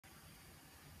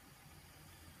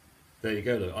There you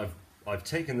go, look, I've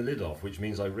taken the lid off, which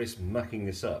means I risk mucking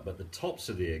this up, but the tops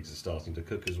of the eggs are starting to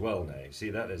cook as well now.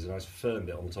 See that? There's a nice firm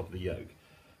bit on the top of the yolk.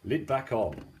 Lid back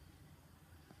on.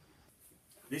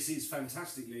 This is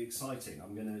fantastically exciting.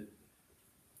 I'm gonna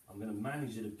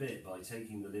manage it a bit by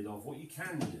taking the lid off. What you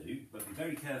can do, but be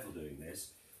very careful doing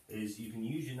this, is you can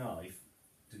use your knife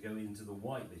to go into the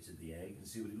white bit of the egg and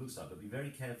see what it looks like, but be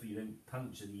very careful you don't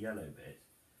puncture the yellow bit.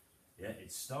 Yeah,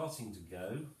 it's starting to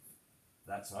go.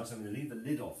 That's nice. I'm going to leave the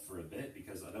lid off for a bit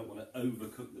because I don't want to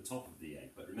overcook the top of the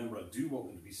egg. But remember, I do want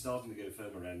them to be starting to go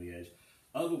firm around the edge.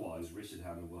 Otherwise, Richard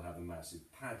Hammond will have a massive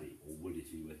paddy, or would if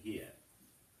he were here.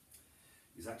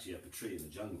 He's actually up a tree in the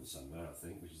jungle somewhere, I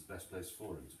think, which is the best place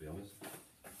for him, to be honest.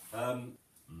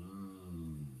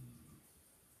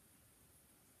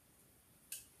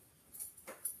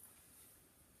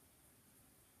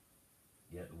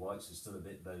 Yeah, the whites are still a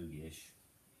bit bogey-ish.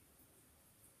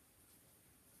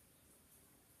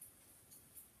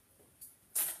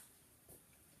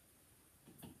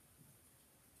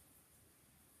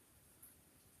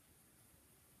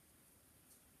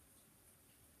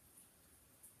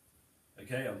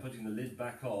 Okay, I'm putting the lid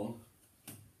back on.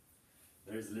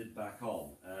 There is the lid back on,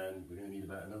 and we're going to need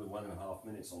about another 1.5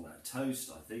 minutes on that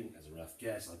toast, I think, as a rough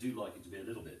guess. I do like it to be a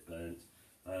little bit burnt.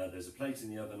 There's a plate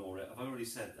in the oven already. Have I already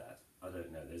said that? I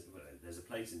don't know. There's a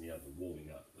plate in the oven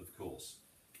warming up, of course.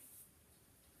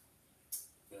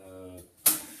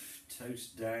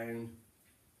 Toast down.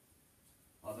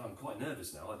 I'm quite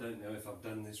nervous now. I don't know if I've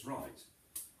done this right.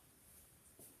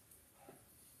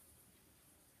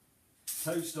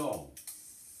 Toast on.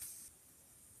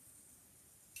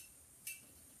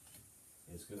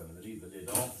 It's good. I'm going to leave the lid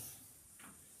off.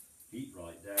 Heat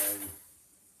right down.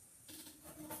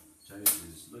 Toast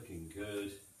is looking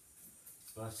good.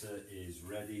 Butter is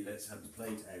ready. Let's have the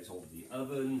plate out of the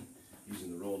oven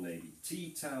using the Raw Navy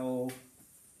tea towel.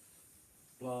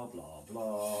 Blah, blah,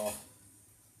 blah.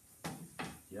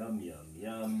 Yum, yum,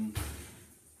 yum.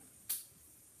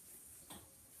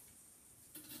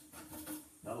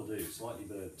 That'll do. Slightly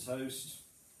burnt toast.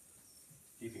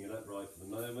 Keeping it upright for the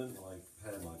moment while I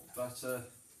prepare my butter.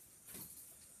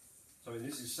 So I mean,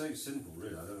 this is so simple,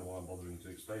 really. I don't know why I'm bothering to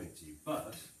explain it to you,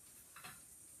 but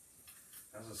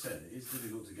as I said, it is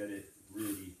difficult to get it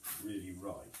really, really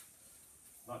right.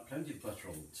 Like plenty of butter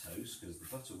on the toast because the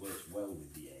butter works well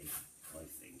with the egg, I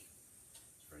think.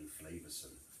 It's very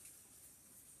flavoursome.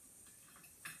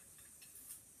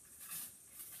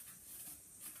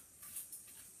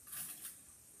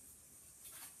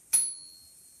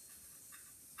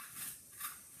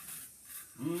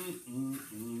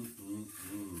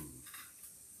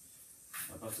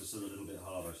 My butter's still a little bit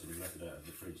hard. I should have left it out of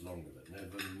the fridge longer, but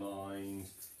never mind.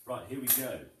 Right, here we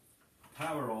go.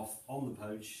 Power off on the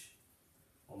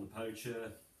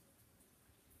poacher.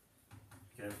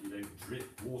 Careful you don't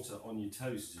drip water on your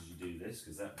toast as you do this,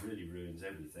 because that really ruins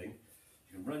everything.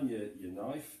 You can run your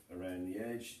knife around the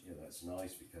edge. Yeah, that's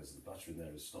nice because the butter in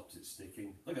there has stopped it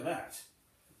sticking. Look at that.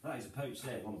 That is a poached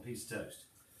egg on a piece of toast.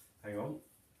 Hang on.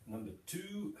 Number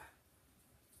 2.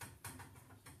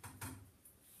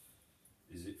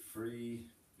 Is it free?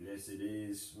 Yes, it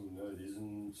is. Oh, no, it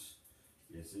isn't.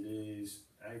 Yes, it is.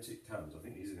 Out it comes. I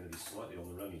think these are going to be slightly on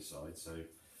the runny side, so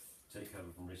take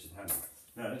cover from Richard Hammond.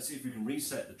 Now, let's see if we can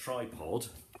reset the tripod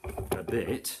a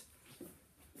bit.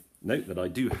 Note that I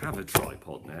do have a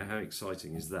tripod now. How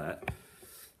exciting is that?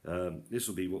 This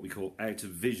will be what we call out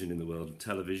of vision in the world of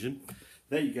television.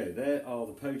 There you go. There are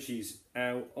the Poachies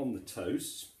out on the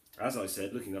toast. As I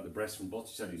said, looking at the breast from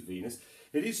Botticelli's Venus.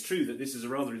 It is true that this is a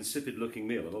rather insipid looking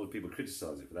meal. A lot of people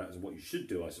criticise it for that. And what you should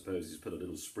do, I suppose, is put a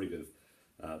little sprig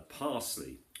of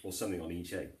parsley or something on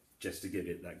each egg, just to give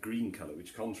it that green colour,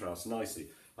 which contrasts nicely.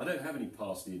 I don't have any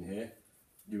parsley in here.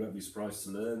 You won't be surprised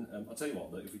to learn. I'll tell you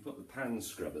what, look, if we put the pan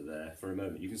scrubber there for a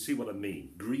moment, you can see what I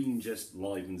mean. Green just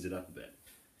livens it up a bit.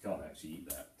 You can't actually eat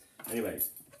that. Anyway,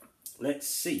 let's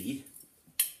see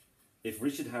if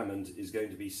Richard Hammond is going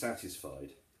to be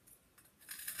satisfied.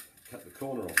 Cut the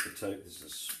corner off the toast. The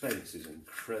suspense is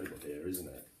incredible here, isn't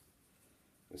it?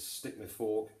 Let's stick my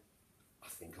fork. I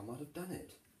think I might have done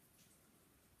it.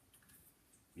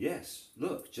 Yes,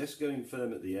 look, just going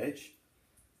firm at the edge,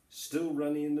 still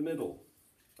runny in the middle.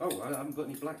 Oh, I haven't got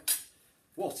any black.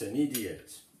 What an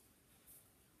idiot.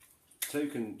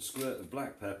 Token squirt of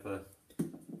black pepper.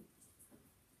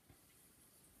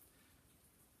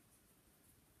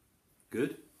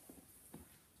 Good.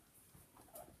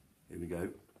 Here we go.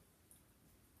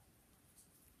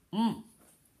 Mmm.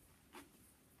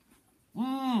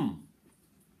 Mmm.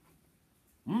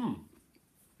 Mmm.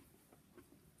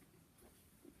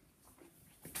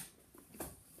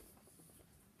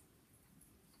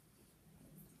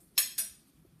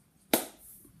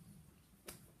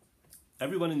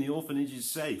 Everyone in the orphanage is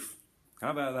safe. How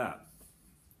about that?